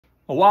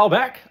A while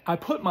back, I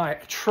put my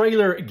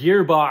trailer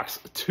gearbox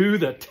to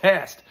the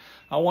test.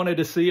 I wanted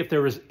to see if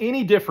there was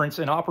any difference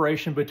in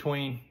operation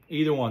between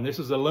either one. This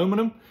is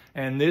aluminum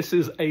and this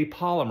is a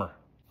polymer.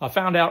 I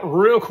found out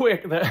real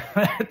quick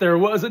that there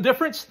was a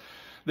difference.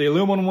 The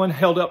aluminum one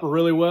held up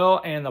really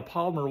well, and the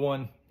polymer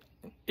one,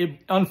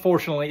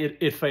 unfortunately,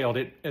 it failed.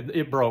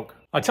 It broke.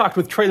 I talked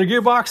with Trailer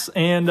Gearbox,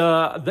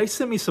 and they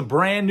sent me some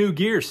brand new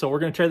gears. So we're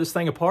gonna tear this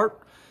thing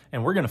apart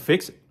and we're gonna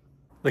fix it.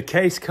 The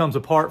case comes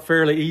apart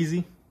fairly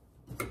easy.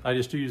 I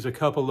just use a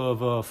couple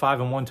of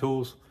 5-in-1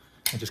 tools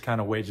and just kind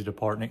of wedge it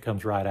apart, and it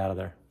comes right out of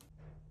there.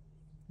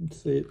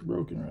 Let's see it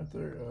broken right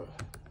there.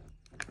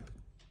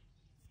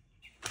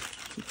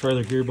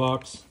 Trailer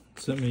Gearbox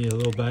sent me a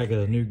little bag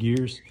of new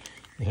gears.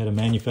 It had a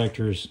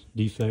manufacturer's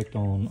defect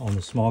on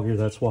the small gear.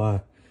 That's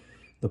why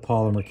the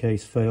polymer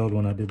case failed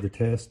when I did the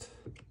test.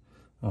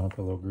 I'll put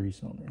a little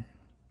grease on there.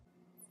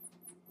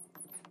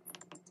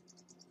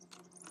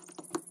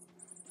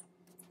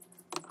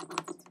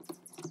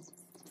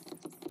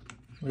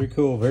 Very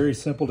cool, very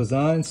simple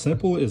design.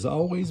 Simple is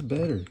always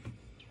better.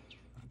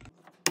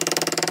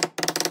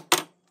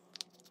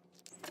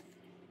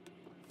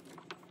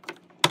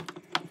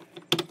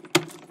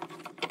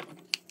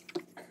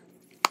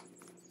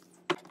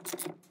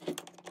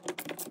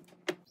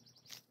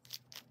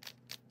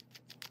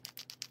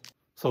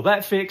 So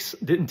that fix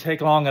didn't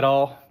take long at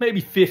all,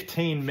 maybe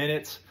 15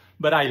 minutes,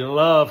 but I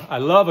love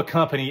a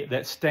company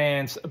that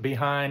stands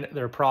behind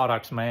their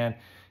products, man,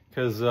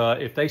 because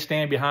if they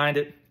stand behind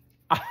it,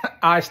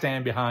 I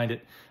stand behind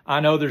it.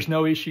 I know there's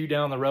no issue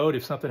down the road.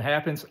 If something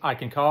happens, I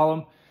can call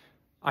them.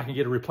 I can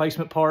get a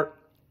replacement part.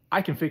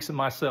 I can fix it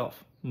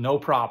myself. No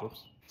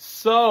problems.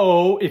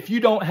 So if you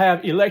don't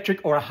have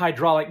electric or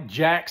hydraulic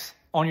jacks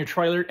on your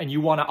trailer and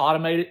you want to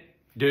automate it,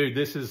 dude,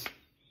 this is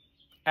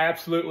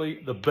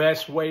absolutely the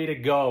best way to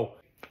go.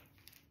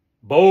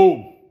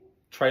 Boom.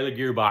 Trailer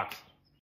Gearbox.